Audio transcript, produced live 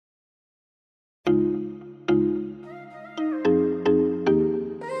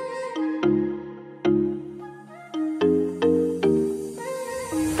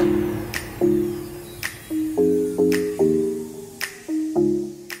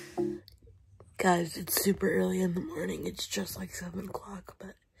Guys, it's super early in the morning. It's just like 7 o'clock,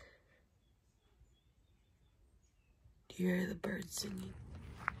 but do you hear the birds singing?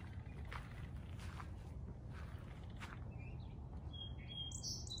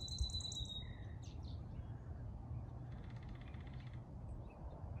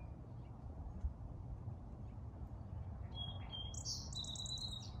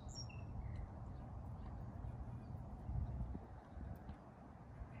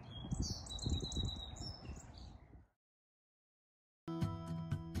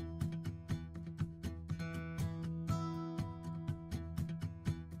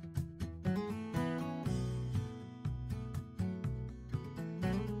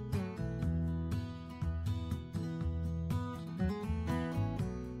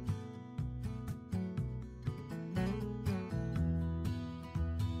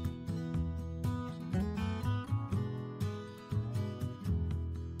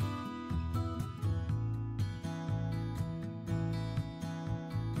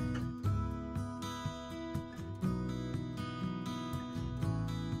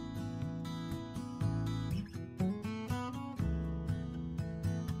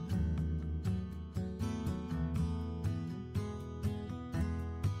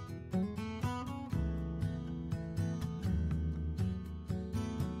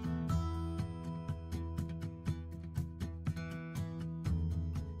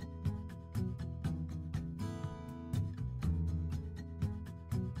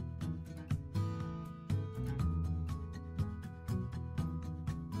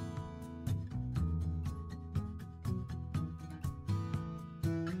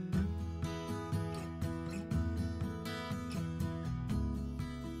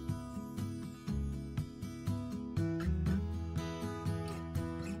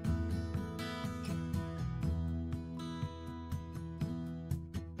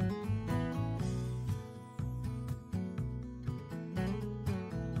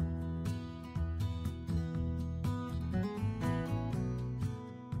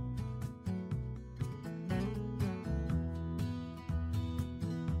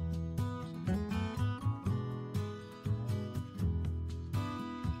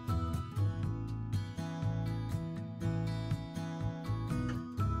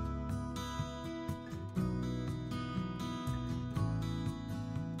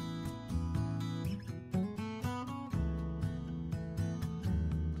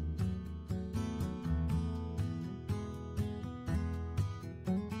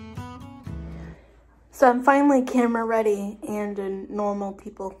 So I'm finally camera ready and in normal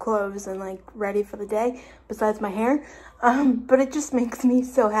people clothes and like ready for the day, besides my hair. But it just makes me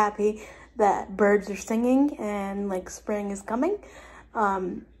so happy that birds are singing and like spring is coming. My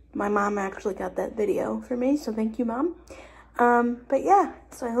mom actually got that video for me, so thank you, Mom. But yeah,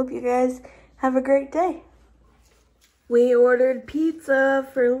 so I hope you guys have a great day. We ordered pizza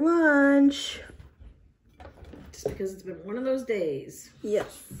for lunch. Just because it's been one of those days.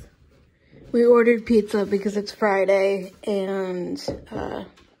 Yes. We ordered pizza because it's Friday and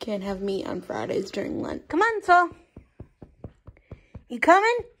can't have meat on Fridays during lunch. Come on, Saul. You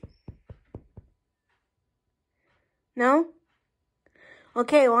coming? No?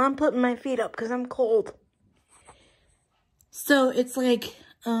 Okay, well, I'm putting my feet up because I'm cold. So it's like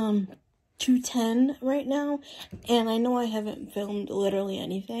 2:10 right now, and I know I haven't filmed literally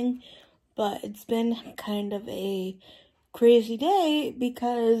anything, but it's been kind of a crazy day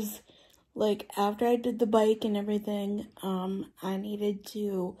because like after I did the bike and everything, I needed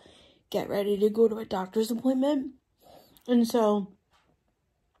to get ready to go to a doctor's appointment. And so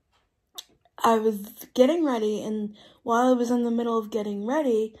I was getting ready, and while I was in the middle of getting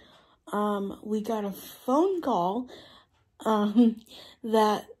ready, we got a phone call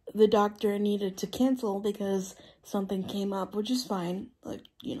that the doctor needed to cancel because something came up, which is fine, like,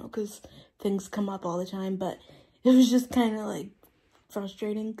 you know, because things come up all the time, but it was just kind of like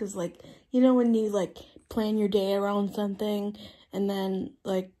frustrating because, like, you know, when you like plan your day around something and then,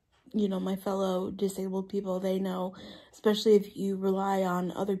 like, you know, my fellow disabled people, they know, especially if you rely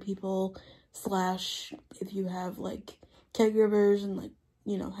on other people / if you have like caregivers and like,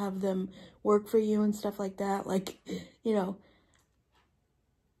 you know, have them work for you and stuff like that, like, you know,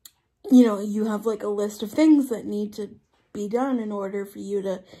 you have like a list of things that need to be done in order for you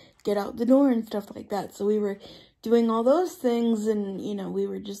to get out the door and stuff like that. So we were doing all those things, and, you know, we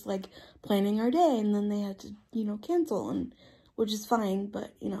were just like planning our day, and then they had to, you know, cancel, and which is fine,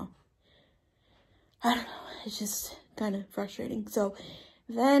 but, you know, I don't know, it's just kind of frustrating. So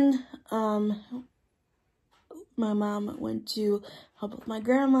then my mom went to help with my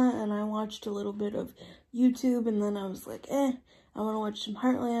grandma, and I watched a little bit of YouTube, and then I was like, I want to watch some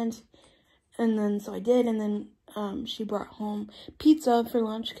Heartland. And then, so I did, and then she brought home pizza for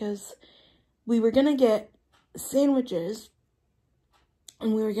lunch because we were going to get sandwiches,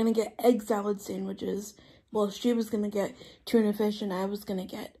 and we were going to get egg salad sandwiches. Well, she was going to get tuna fish, and I was going to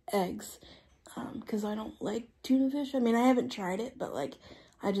get eggs because I don't like tuna fish. I mean, I haven't tried it, but, like,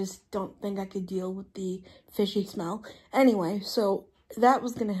 I just don't think I could deal with the fishy smell. Anyway, so that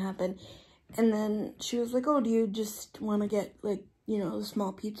was going to happen. And then she was like, oh, do you just want to get, like, you know, a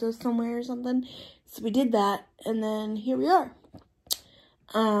small pizza somewhere or something? So we did that, and then here we are.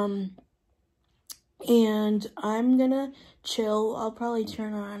 And I'm gonna chill. I'll probably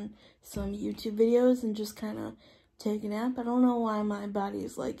turn on some YouTube videos and just kind of take a nap. I don't know why my body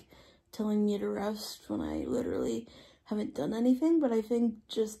is, like, telling me to rest when I literally haven't done anything, but I think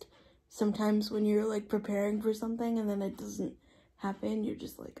just sometimes when you're, like, preparing for something and then it doesn't happen, you're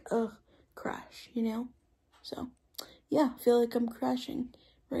just like, ugh, crash, you know? So, yeah, I feel like I'm crashing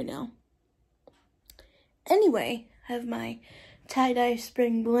right now. Anyway, I have my tie-dye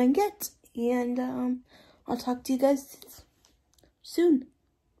spring blanket, and I'll talk to you guys soon.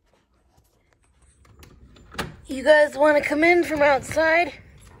 You guys want to come in from outside?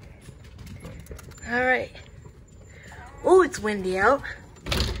 All right. Oh, it's windy out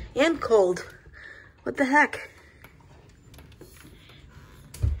and cold. What the heck?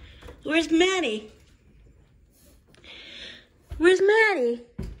 Where's Maddie? Where's Maddie?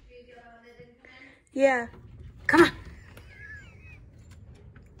 Yeah. Come on.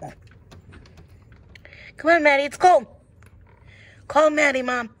 Come on, Maddie. It's cold. Call Maddie,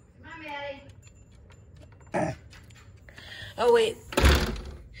 Mom. Come on, Maddie. Oh, wait.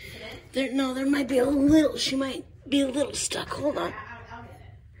 There might be a little, she might be a little stuck. Hold on. I'll get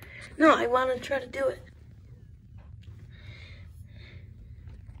it. No, I want to try to do it.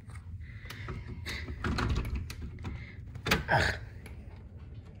 Ugh.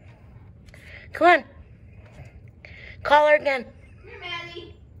 Come on. Call her again. Come here,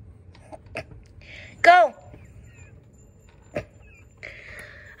 Maddie. Go.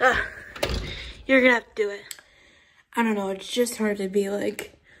 You're gonna have to do it. I don't know, it's just hard to be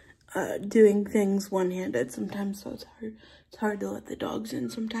like doing things one-handed sometimes, so it's hard to let the dogs in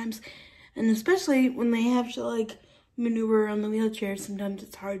sometimes. And especially when they have to like maneuver around the wheelchair, sometimes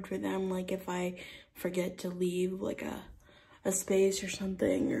it's hard for them, like if I forget to leave like a space or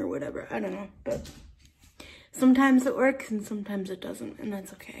something or whatever. I don't know, but sometimes it works and sometimes it doesn't, and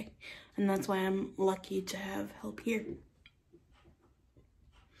that's okay. And that's why I'm lucky to have help here.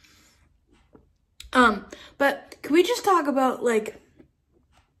 But can we just talk about, like,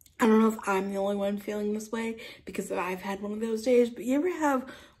 I don't know if I'm the only one feeling this way because I've had one of those days, but you ever have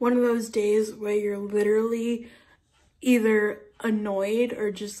one of those days where you're literally either annoyed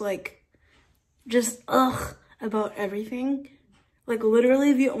or just ugh about everything? Like,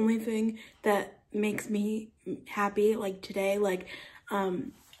 literally the only thing that makes me happy, like today, like,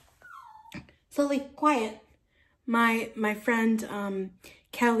 slowly, quiet. My friend,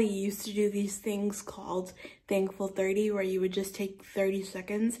 Kelly used to do these things called Thankful 30, where you would just take 30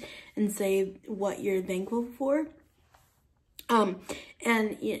 seconds and say what you're thankful for.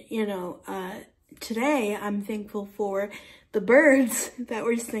 And you know, today I'm thankful for the birds that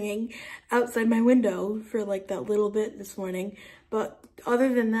were singing outside my window for like that little bit this morning. But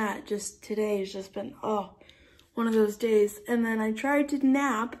other than that, just today has just been, oh, one of those days. And then I tried to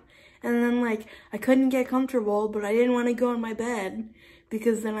nap, and then like I couldn't get comfortable, but I didn't want to go in my bed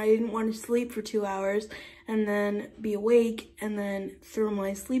because then I didn't want to sleep for 2 hours and then be awake and then throw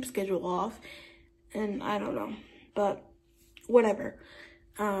my sleep schedule off. And I don't know, but whatever.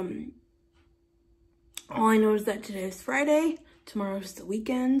 All I know is that today is Friday, tomorrow's the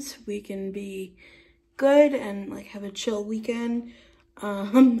weekend. We can be good and like have a chill weekend.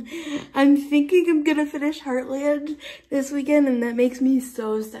 I'm thinking I'm gonna finish Heartland this weekend, and that makes me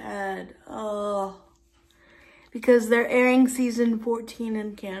so sad. Oh, because they're airing season 14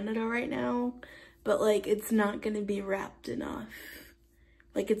 in Canada right now, but like it's not gonna be wrapped enough.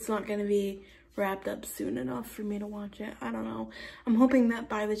 Like it's not gonna be wrapped up soon enough for me to watch it. I don't know. I'm hoping that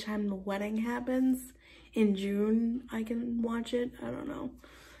by the time the wedding happens in June, I can watch it. I don't know.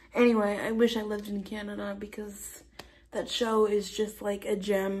 Anyway, I wish I lived in Canada because that show is just like a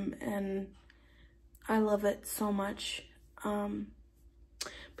gem and I love it so much.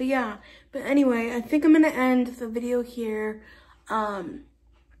 But yeah, but anyway, I think I'm gonna end the video here. And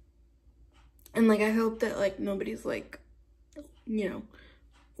like, I hope that like nobody's like, you know,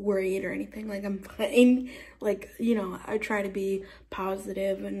 worried or anything. Like I'm fine. Like, you know, I try to be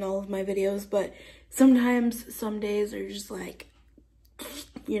positive in all of my videos, but sometimes some days are just like,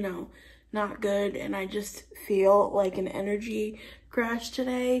 you know, not good, and I just feel like an energy crash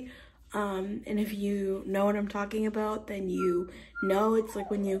today. And if you know what I'm talking about, then you know it's like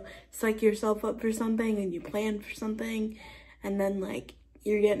when you psych yourself up for something and you plan for something and then like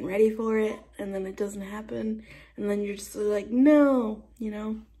you're getting ready for it and then it doesn't happen and then you're just like, no, you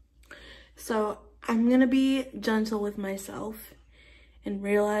know? So I'm gonna be gentle with myself and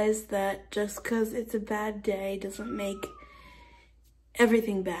realize that just because it's a bad day doesn't make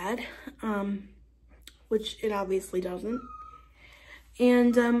everything bad, which it obviously doesn't.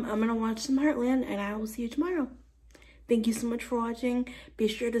 And I'm gonna watch some Heartland and I will see you tomorrow. Thank you so much for watching. Be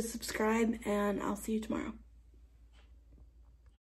sure to subscribe and I'll see you tomorrow.